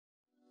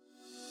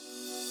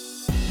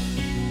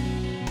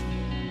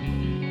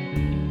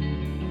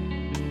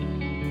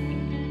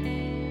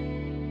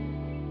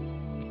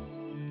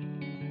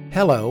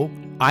Hello,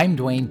 I'm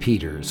Dwayne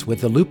Peters with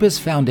the Lupus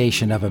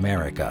Foundation of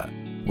America,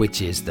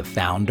 which is the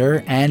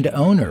founder and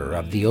owner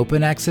of the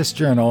open access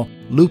journal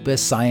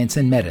Lupus Science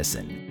and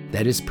Medicine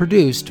that is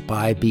produced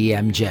by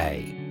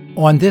BMJ.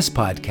 On this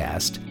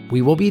podcast,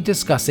 we will be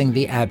discussing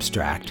the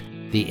abstract,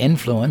 The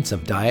Influence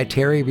of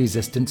Dietary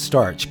Resistant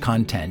Starch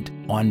Content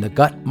on the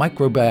Gut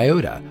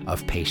Microbiota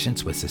of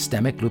Patients with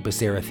Systemic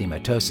Lupus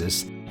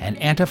Erythematosus and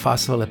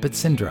Antiphospholipid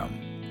Syndrome.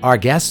 Our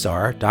guests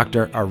are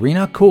Dr.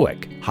 Irina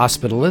Kulik,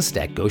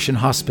 hospitalist at Goshen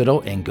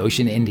Hospital in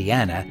Goshen,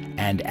 Indiana,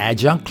 and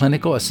adjunct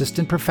clinical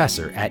assistant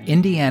professor at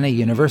Indiana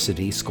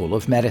University School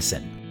of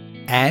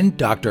Medicine, and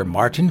Dr.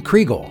 Martin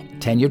Kriegel,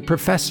 tenured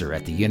professor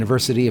at the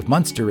University of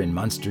Munster in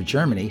Munster,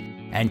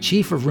 Germany, and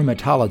chief of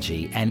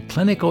rheumatology and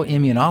clinical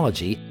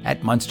immunology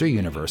at Munster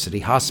University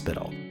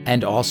Hospital,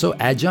 and also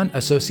adjunct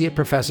associate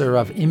professor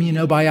of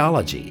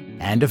immunobiology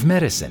and of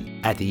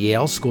medicine at the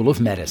Yale School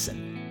of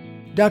Medicine.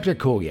 Dr.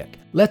 Kulik,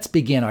 let's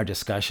begin our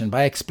discussion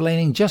by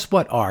explaining just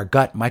what are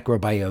gut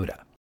microbiota.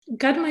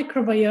 Gut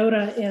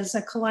microbiota is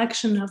a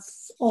collection of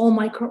all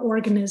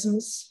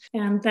microorganisms,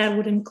 and that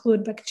would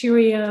include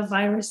bacteria,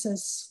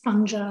 viruses,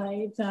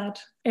 fungi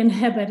that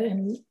inhabit,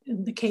 in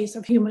the case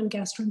of human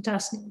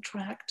gastrointestinal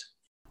tract.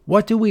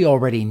 What do we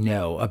already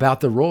know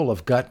about the role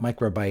of gut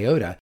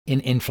microbiota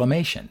in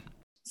inflammation?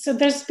 So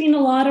there's been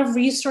a lot of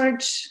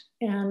research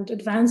and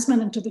advancement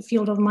into the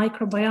field of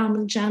microbiome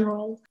in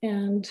general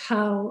and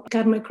how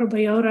gut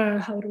microbiota,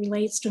 how it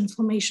relates to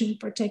inflammation in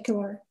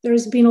particular.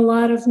 There's been a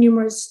lot of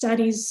numerous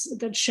studies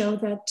that show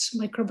that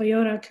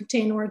microbiota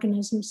contain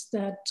organisms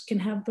that can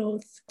have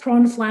both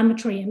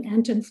pro-inflammatory and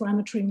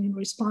anti-inflammatory immune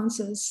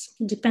responses,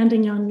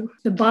 depending on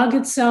the bug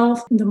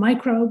itself, the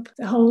microbe,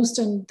 the host,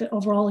 and the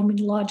overall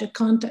immunologic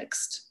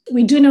context.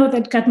 We do know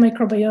that gut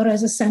microbiota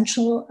is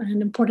essential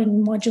and important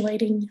in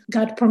modulating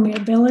gut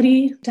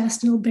permeability,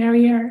 intestinal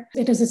barrier.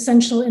 It is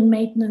essential in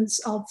maintenance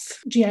of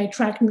GI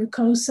tract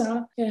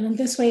mucosa, and in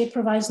this way it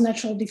provides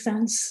natural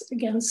defense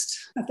against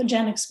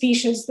pathogenic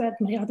species that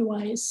may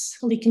otherwise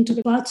leak into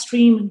the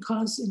bloodstream and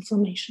cause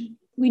inflammation.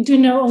 We do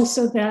know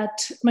also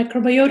that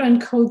microbiota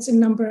encodes a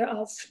number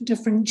of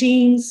different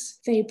genes.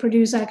 They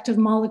produce active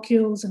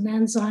molecules and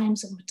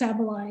enzymes and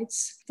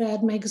metabolites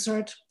that may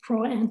exert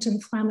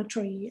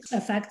pro-anti-inflammatory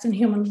effects in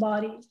human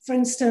body. For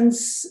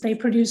instance, they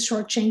produce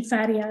short-chain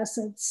fatty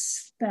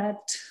acids that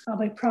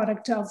are a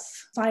byproduct of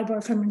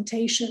fiber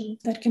fermentation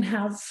that can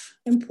have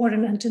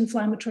important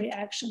anti-inflammatory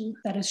action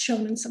that is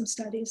shown in some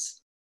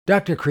studies.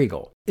 Dr.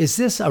 Kriegel, is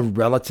this a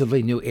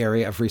relatively new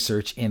area of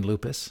research in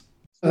lupus?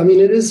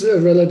 It is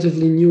a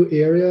relatively new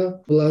area.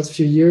 The last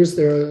few years,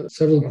 there are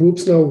several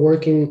groups now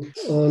working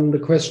on the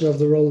question of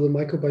the role of the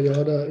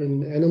microbiota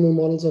in animal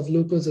models of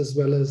lupus, as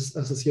well as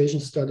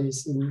association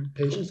studies in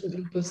patients with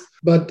lupus.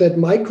 But that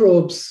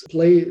microbes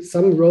play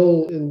some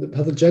role in the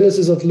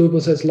pathogenesis of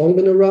lupus has long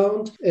been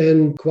around.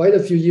 And quite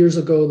a few years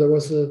ago, there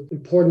was an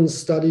important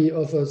study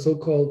of a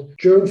so-called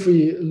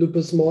germ-free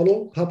lupus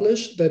model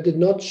published that did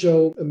not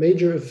show a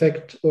major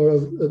effect or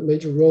a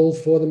major role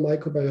for the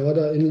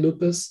microbiota in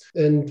lupus.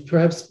 And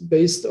perhaps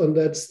based on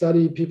that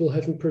study, people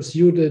haven't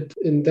pursued it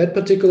in that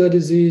particular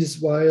disease,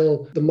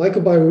 while the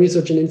microbiome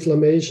research in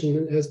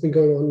inflammation has been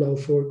going on now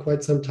for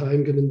quite some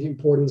time, given the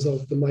importance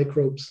of the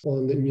microbes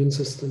on the immune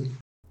system.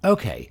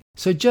 Okay,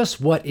 so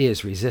just what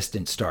is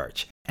resistant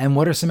starch, and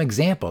what are some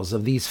examples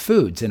of these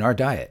foods in our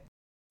diet?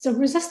 So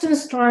resistant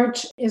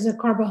starch is a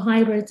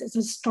carbohydrate. It's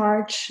a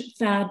starch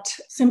that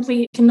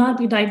simply cannot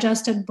be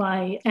digested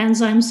by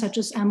enzymes such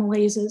as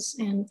amylases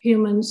in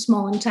human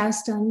small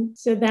intestine.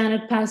 So then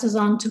it passes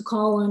on to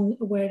colon,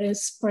 where it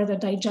is further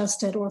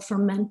digested or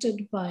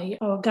fermented by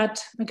our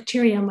gut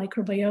bacteria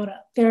microbiota.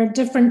 There are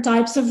different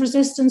types of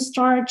resistant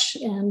starch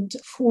and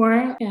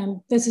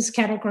this is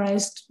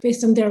categorized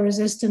based on their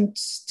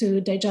resistance to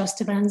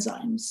digestive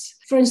enzymes.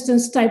 For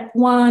instance, type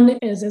 1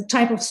 is a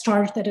type of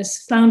starch that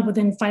is found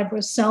within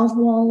fibrous cell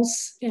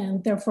walls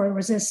and therefore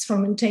resists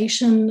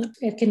fermentation.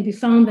 It can be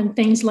found in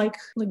things like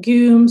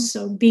legumes,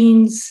 so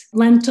beans,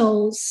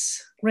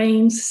 lentils,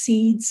 grains,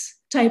 seeds.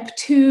 Type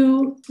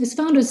 2 is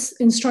found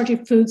in starchy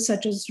foods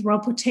such as raw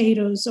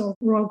potatoes or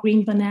raw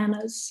green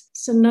bananas.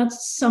 So not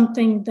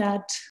something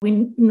that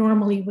we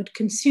normally would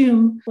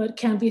consume, but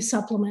can be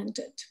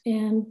supplemented.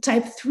 And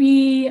type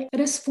 3, it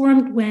is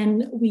formed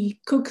when we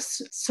cook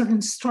certain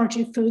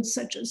starchy foods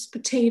such as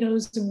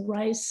potatoes and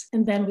rice,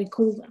 and then we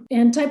cool them.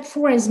 And type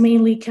 4 is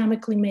mainly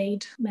chemically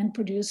made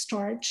man-produced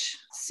starch.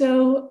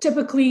 So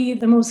typically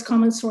the most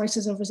common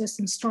sources of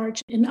resistant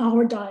starch in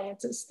our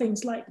diets is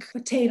things like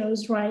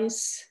potatoes,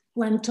 rice,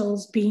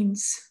 lentils,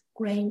 beans,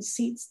 grains,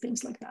 seeds,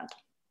 things like that.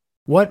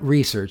 What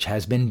research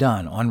has been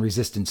done on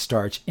resistant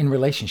starch in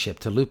relationship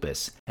to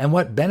lupus, and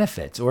what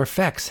benefits or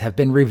effects have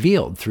been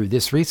revealed through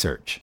this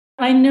research?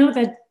 I know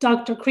that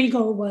Dr.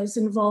 Kriegel was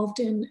involved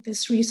in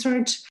this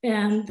research,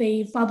 and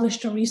they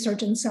published a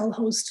research in cell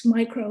host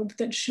microbe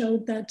that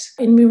showed that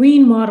in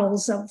murine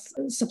models of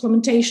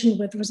supplementation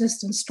with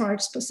resistant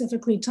starch,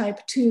 specifically type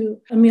 2,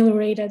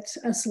 ameliorated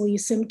SLE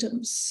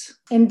symptoms.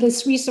 In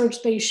this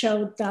research, they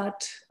showed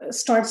that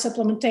starch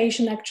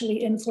supplementation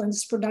actually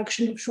influenced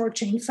production of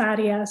short-chain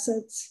fatty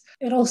acids.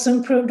 It also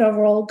improved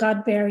overall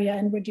gut barrier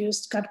and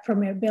reduced gut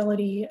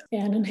permeability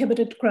and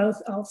inhibited growth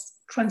of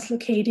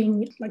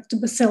translocating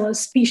Lactobacillus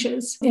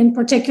species. In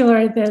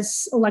particular,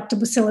 this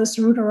Lactobacillus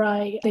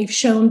reuteri, they've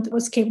shown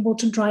was capable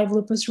to drive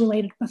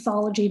lupus-related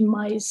pathology in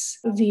mice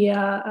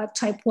via a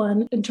type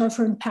 1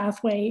 interferon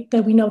pathway,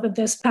 that we know that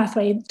this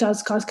pathway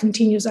does cause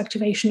continuous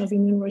activation of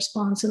immune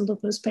response in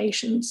lupus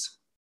patients.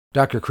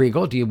 Dr.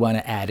 Kriegel, do you want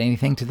to add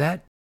anything to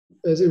that?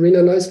 As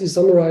Irina nicely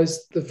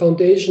summarized, the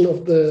foundation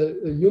of the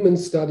human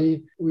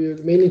study we're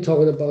mainly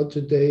talking about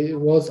today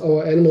was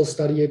our animal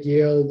study at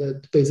Yale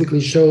that basically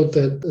showed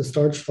that a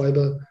starch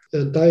fiber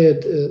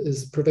diet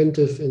is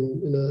preventive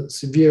in a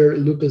severe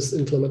lupus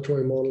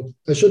inflammatory model.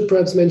 I should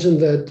perhaps mention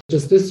that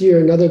just this year,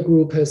 another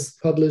group has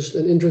published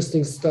an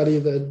interesting study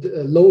that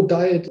a low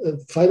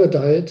fiber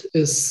diet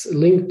is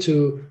linked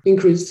to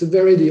increased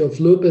severity of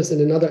lupus in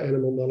another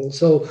animal model.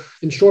 So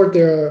in short,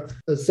 there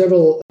are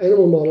several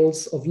animal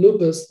models of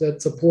lupus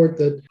that support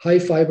that high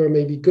fiber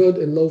may be good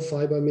and low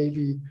fiber may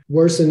be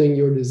worsening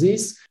your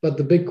disease. But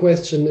the big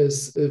question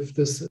is if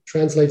this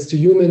translates to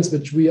humans,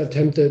 which we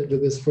attempted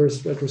with this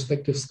first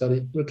retrospective study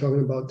we're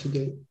talking about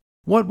today.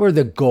 What were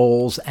the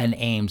goals and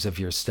aims of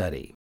your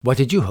study? What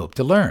did you hope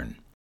to learn?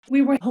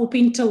 We were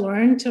hoping to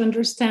learn to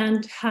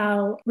understand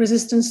how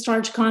resistant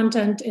starch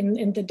content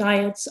in the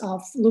diets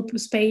of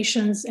lupus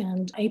patients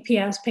and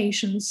APS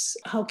patients,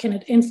 how can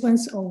it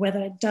influence or whether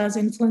it does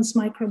influence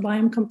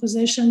microbiome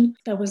composition.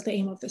 That was the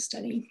aim of the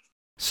study.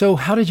 So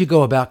how did you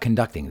go about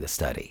conducting the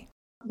study?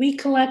 We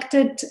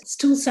collected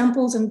stool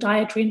samples and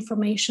dietary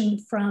information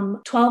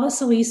from 12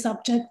 SLE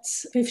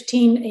subjects,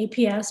 15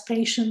 APS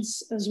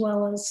patients, as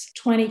well as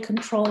 20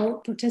 control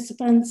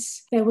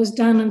participants. That was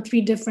done on 3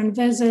 different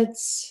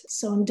visits,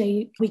 so on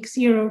week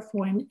 0,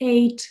 4, and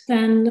 8.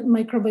 Then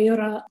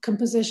microbiota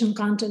composition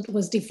content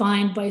was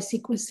defined by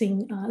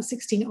sequencing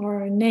 16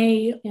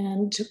 rRNA,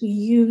 and we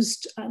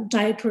used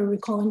dietary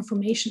recall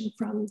information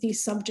from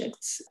these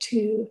subjects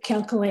to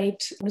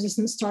calculate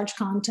resistant starch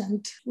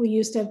content. We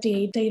used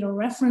FDA data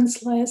reference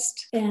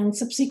list and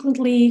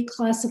subsequently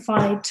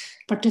classified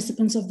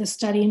participants of the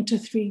study into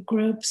 3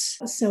 groups.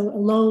 So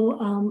a low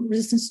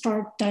resistant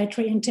starch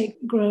dietary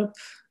intake group,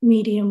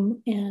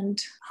 medium,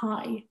 and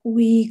high.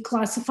 We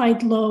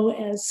classified low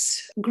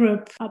as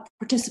group of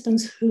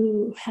participants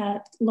who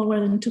had lower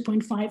than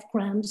 2.5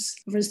 grams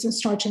of resistant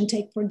starch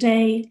intake per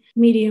day,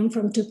 medium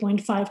from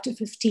 2.5 to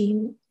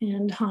 15,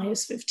 and high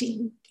is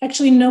 15.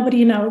 Actually,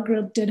 nobody in our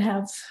group did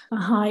have a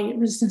high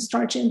resistant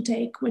starch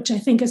intake, which I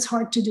think is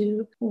hard to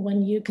do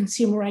when you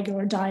consume a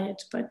regular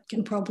diet, but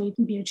can probably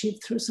be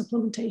achieved through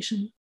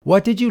supplementation.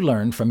 What did you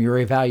learn from your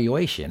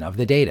evaluation of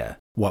the data?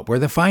 What were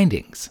the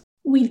findings?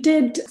 We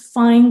did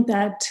find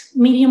that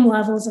medium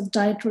levels of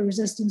dietary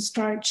resistant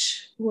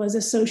starch was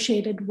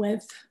associated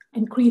with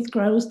increased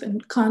growth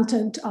and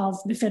content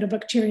of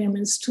bifidobacterium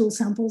in stool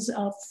samples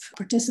of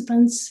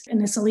participants in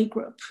SLE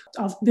group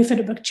of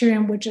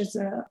bifidobacterium, which is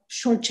a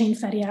short-chain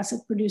fatty acid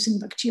producing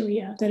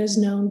bacteria that is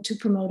known to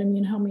promote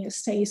immune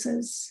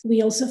homeostasis.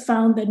 We also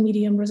found that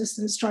medium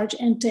resistant starch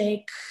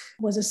intake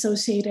was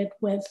associated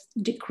with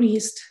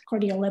decreased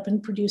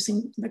cardiolipin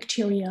producing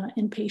bacteria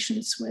in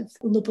patients with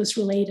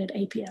lupus-related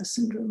APS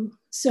syndrome.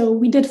 So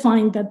we did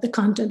find that the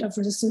content of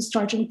resistant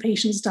starch in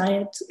patients'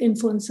 diet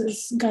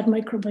influences gut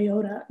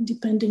microbiota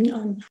depending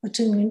on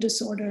autoimmune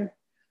disorder.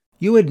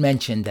 You had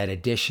mentioned that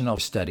additional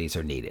studies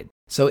are needed.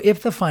 So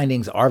if the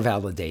findings are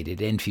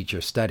validated in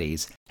future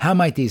studies, how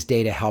might these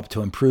data help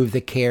to improve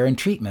the care and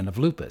treatment of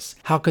lupus?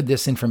 How could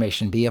this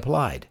information be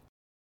applied?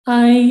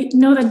 I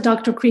know that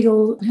Dr.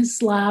 Kriegel and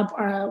his lab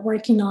are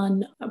working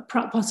on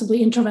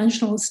possibly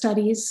interventional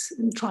studies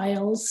and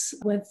trials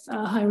with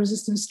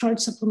high-resistant starch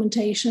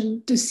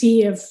supplementation to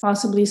see if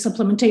possibly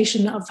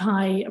supplementation of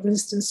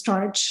high-resistant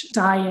starch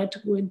diet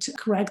would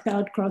correct the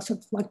outgrowth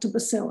of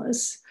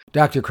lactobacillus.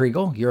 Dr.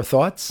 Kriegel, your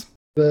thoughts?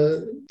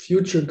 The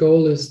future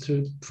goal is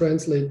to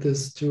translate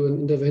this to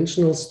an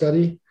interventional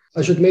study.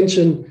 I should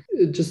mention,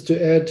 just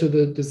to add to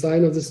the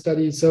design of the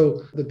study,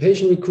 so the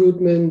patient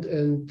recruitment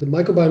and the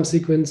microbiome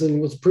sequencing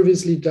was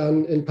previously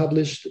done and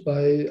published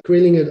by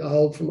Grayling et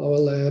al. From our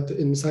lab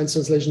in Science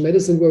Translation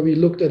Medicine, where we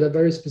looked at a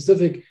very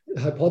specific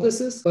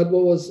hypothesis. But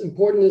what was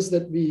important is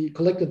that we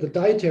collected the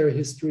dietary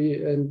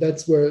history, and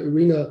that's where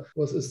Irina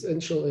was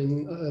essential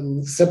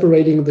in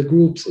separating the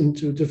groups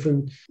into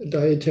different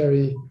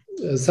dietary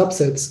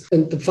subsets.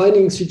 And the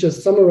findings she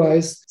just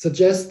summarized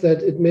suggest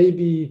that it may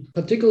be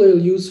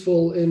particularly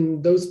useful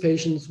in those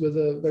patients with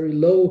a very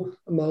low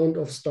amount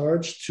of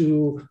starch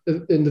to,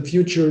 in the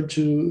future,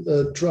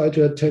 to try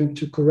to attempt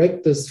to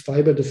correct this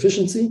fiber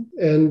deficiency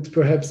and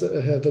perhaps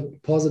have a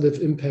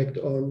positive impact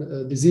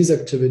on disease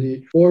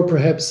activity, or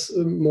perhaps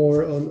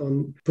more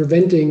on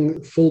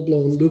preventing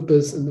full-blown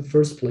lupus in the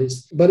first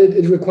place. But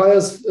it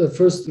requires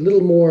first a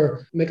little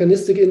more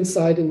mechanistic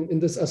insight in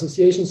this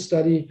association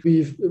study.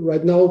 We've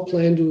right now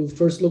plan to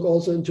first look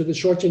also into the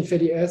short-chain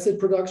fatty acid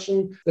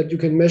production that you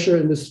can measure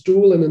in the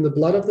stool and in the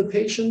blood of the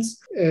patients.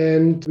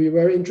 And we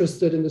were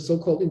interested in the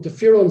so-called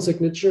interferon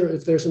signature,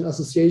 if there's an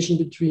association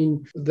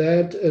between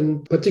that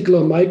and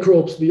particular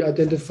microbes we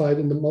identified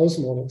in the mouse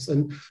models.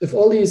 And if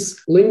all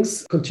these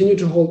links continue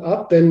to hold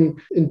up, then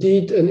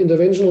indeed an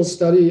interventional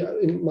study,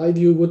 in my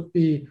view, would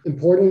be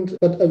important,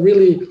 but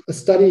really a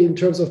study in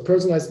terms of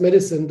personalized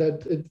medicine,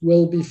 that it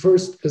will be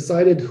first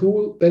decided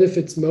who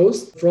benefits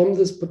most from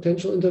this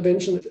potential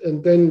intervention.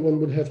 And then one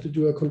would have to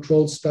do a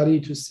controlled study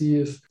to see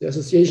if the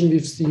association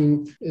we've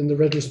seen in the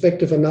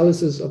retrospective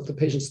analysis of the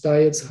patient's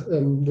diets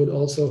would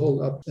also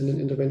hold up in an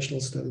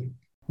interventional study.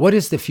 What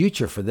is the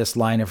future for this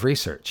line of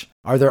research?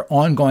 Are there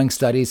ongoing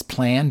studies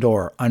planned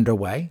or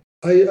underway?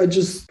 I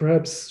just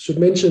perhaps should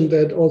mention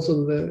that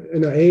also the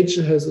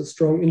NIH has a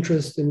strong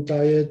interest in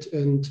diet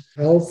and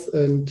health,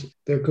 and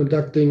they're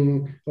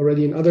conducting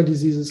already in other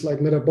diseases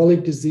like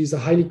metabolic disease, a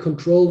highly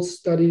controlled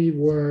study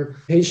where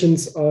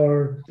patients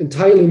are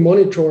entirely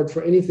monitored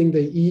for anything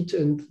they eat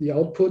and the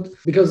output.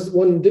 Because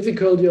one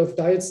difficulty of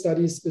diet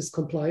studies is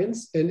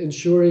compliance and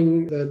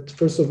ensuring that,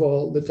 first of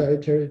all, the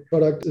dietary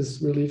product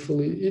is really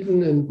fully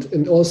eaten,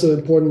 and also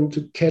important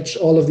to catch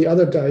all of the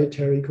other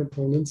dietary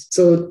components.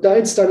 So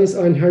diet studies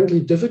are inherently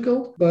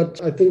difficult,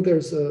 but I think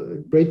there's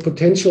a great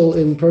potential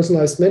in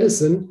personalized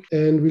medicine,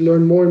 and we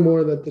learn more and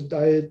more that the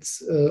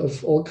diets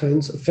of all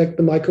kinds affect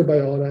the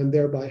microbiota and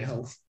thereby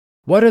health.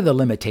 What are the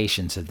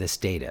limitations of this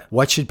data?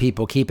 What should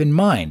people keep in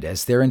mind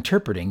as they're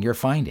interpreting your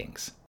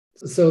findings?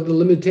 So the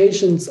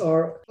limitations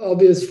are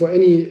obvious for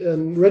any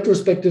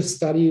retrospective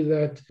study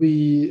that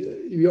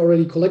we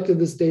already collected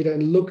this data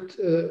and looked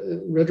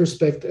in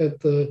retrospect at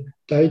the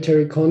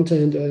dietary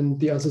content and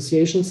the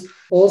associations.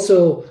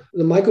 Also,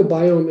 the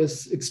microbiome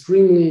is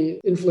extremely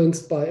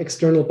influenced by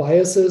external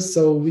biases,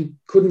 so we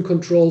couldn't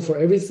control for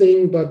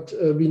everything, but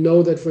we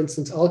know that, for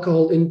instance,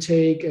 alcohol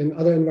intake and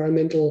other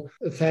environmental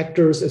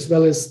factors, as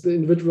well as the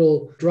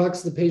individual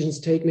drugs the patients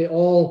take, may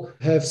all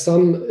have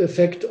some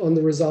effect on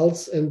the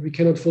results, and we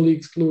cannot fully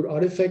exclude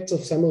artifacts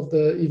of some of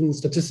the even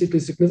statistically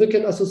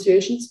significant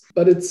associations.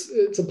 But it's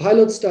a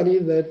pilot study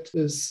that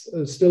is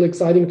still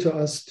exciting to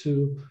us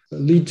to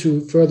lead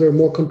to further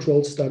more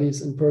controlled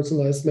studies and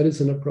personalized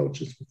medicine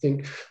approaches, we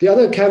think. The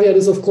other caveat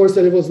is, of course,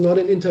 that it was not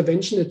an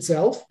intervention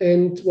itself.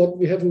 And what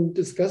we haven't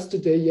discussed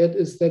today yet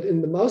is that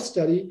in the mouse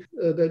study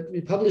that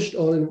we published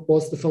on, and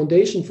was the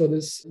foundation for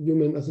this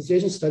human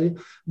association study,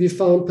 we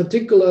found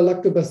particular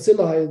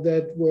lactobacilli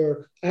that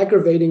were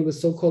aggravating the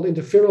so-called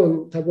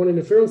interferon, type 1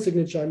 interferon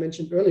signature I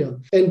mentioned earlier.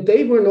 And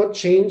they were not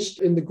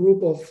changed in the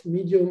group of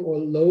medium or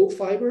low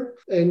fiber.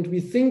 And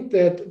we think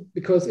that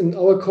because in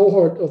our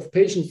cohort of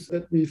patients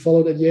that we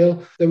followed at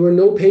Yale, there were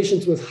no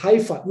patients with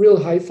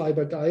real high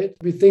fiber diet.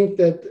 We think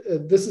that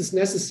this is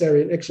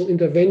necessary, an actual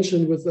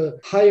intervention with a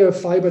higher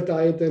fiber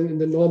diet than in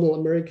the normal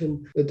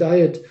American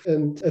diet.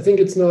 And I think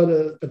it's not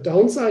a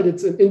downside.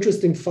 It's an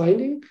interesting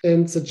finding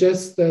and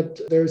suggests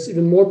that there's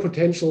even more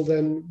potential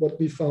than what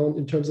we found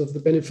in terms of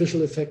the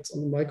beneficial effects on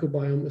the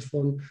microbiome if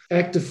one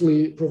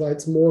actively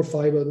provides more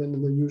fiber than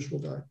in the usual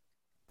diet.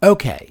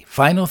 Okay,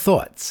 final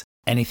thoughts.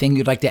 Anything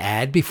you'd like to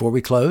add before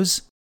we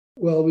close?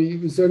 Well,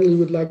 we certainly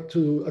would like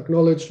to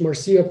acknowledge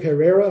Marcia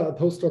Pereira, a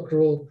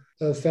postdoctoral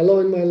fellow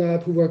in my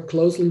lab who worked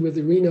closely with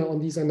Irina on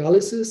these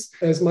analyses.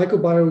 As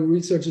microbiome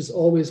research is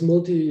always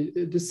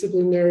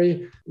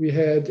multidisciplinary, we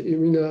had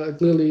Irina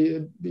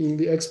clearly being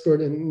the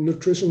expert in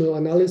nutritional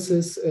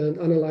analysis and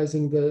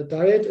analyzing the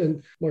diet,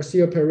 and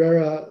Marcia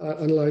Pereira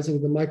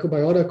analyzing the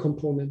microbiota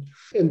component.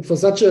 And for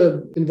such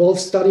an involved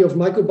study of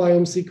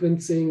microbiome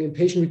sequencing and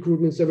patient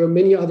recruitments, there were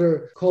many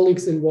other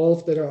colleagues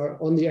involved that are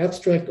on the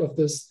abstract of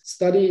this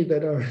study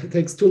that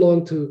takes too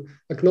long to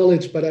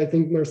acknowledge, but I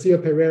think Marcia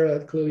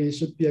Pereira clearly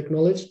should be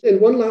acknowledged. And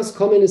one last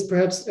comment is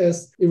perhaps,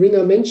 as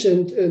Irina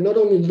mentioned, not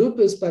only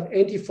lupus, but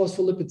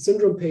antiphospholipid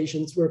syndrome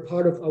patients were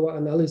part of our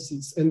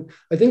analyses. And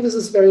I think this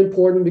is very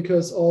important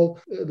because all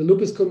the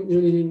lupus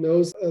community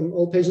knows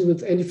all patients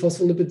with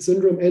antiphospholipid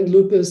syndrome and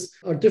lupus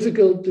are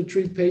difficult to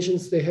treat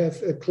patients. They have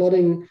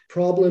clotting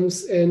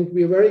problems. And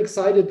we are very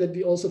excited that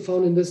we also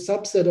found in this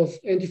subset of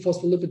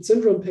antiphospholipid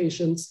syndrome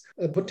patients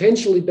a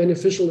potentially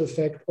beneficial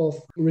effect of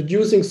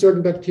reducing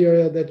certain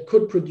bacteria that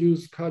could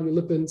produce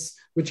cardiolipins,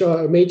 which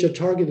are a major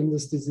target in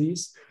this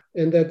disease.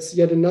 And that's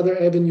yet another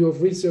avenue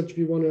of research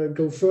we want to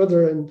go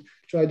further and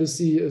try to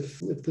see if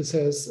this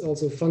has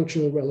also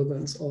functional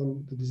relevance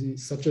on the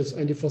disease, such as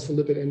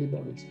antiphospholipid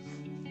antibodies.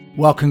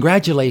 Well,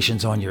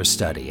 congratulations on your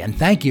study, and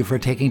thank you for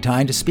taking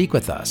time to speak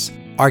with us.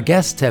 Our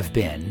guests have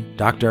been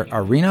Dr.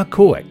 Irina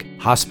Kulik,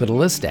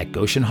 hospitalist at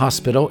Goshen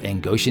Hospital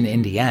in Goshen,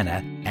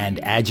 Indiana, and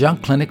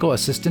adjunct clinical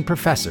assistant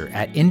professor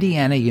at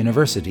Indiana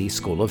University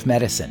School of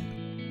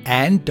Medicine,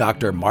 and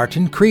Dr.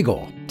 Martin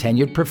Kriegel,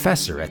 tenured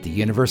professor at the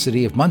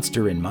University of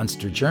Munster in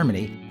Munster,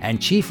 Germany,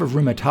 and chief of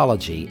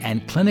rheumatology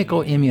and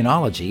clinical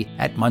immunology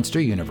at Munster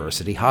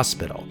University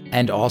Hospital,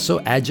 and also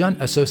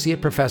adjunct associate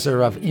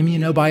professor of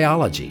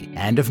immunobiology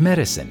and of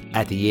medicine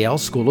at the Yale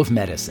School of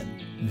Medicine.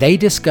 They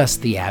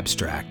discussed the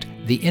abstract,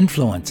 the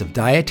influence of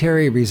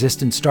dietary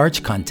resistant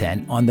starch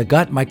content on the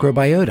gut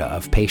microbiota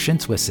of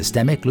patients with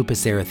systemic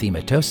lupus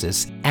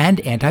erythematosus and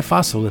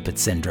antiphospholipid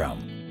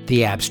syndrome.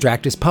 The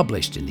abstract is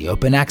published in the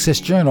open access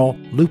journal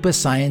Lupus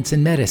Science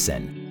and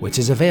Medicine, which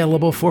is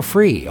available for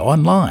free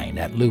online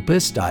at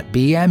lupus.bmj.com.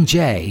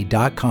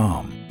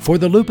 For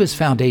the Lupus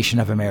Foundation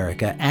of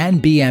America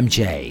and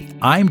BMJ,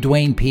 I'm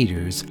Dwayne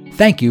Peters.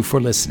 Thank you for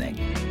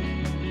listening.